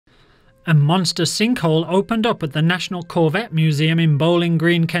A monster sinkhole opened up at the National Corvette Museum in Bowling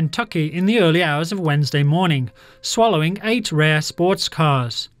Green, Kentucky in the early hours of Wednesday morning, swallowing 8 rare sports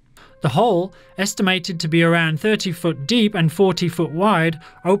cars. The hole, estimated to be around 30 foot deep and 40 foot wide,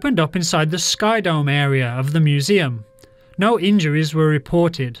 opened up inside the Sky Dome area of the museum. No injuries were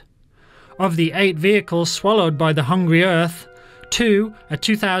reported. Of the 8 vehicles swallowed by the hungry earth, 2, a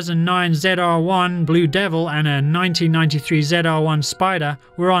 2009 ZR1 Blue Devil and a 1993 ZR-1 Spyder,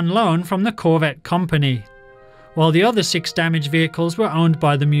 were on loan from the Corvette company, while the other 6 damaged vehicles were owned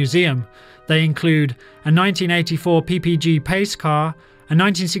by the museum. They include a 1984 PPG pace car, a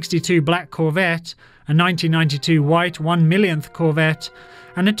 1962 black Corvette, a 1992 white 1 millionth Corvette,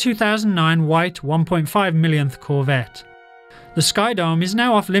 and a 2009 white 1.5 millionth Corvette. The Sky Dome is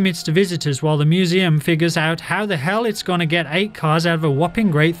now off limits to visitors while the museum figures out how the hell it's gonna get 8 cars out of a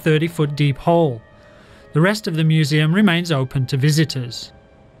whopping great 30 foot deep hole. The rest of the museum remains open to visitors.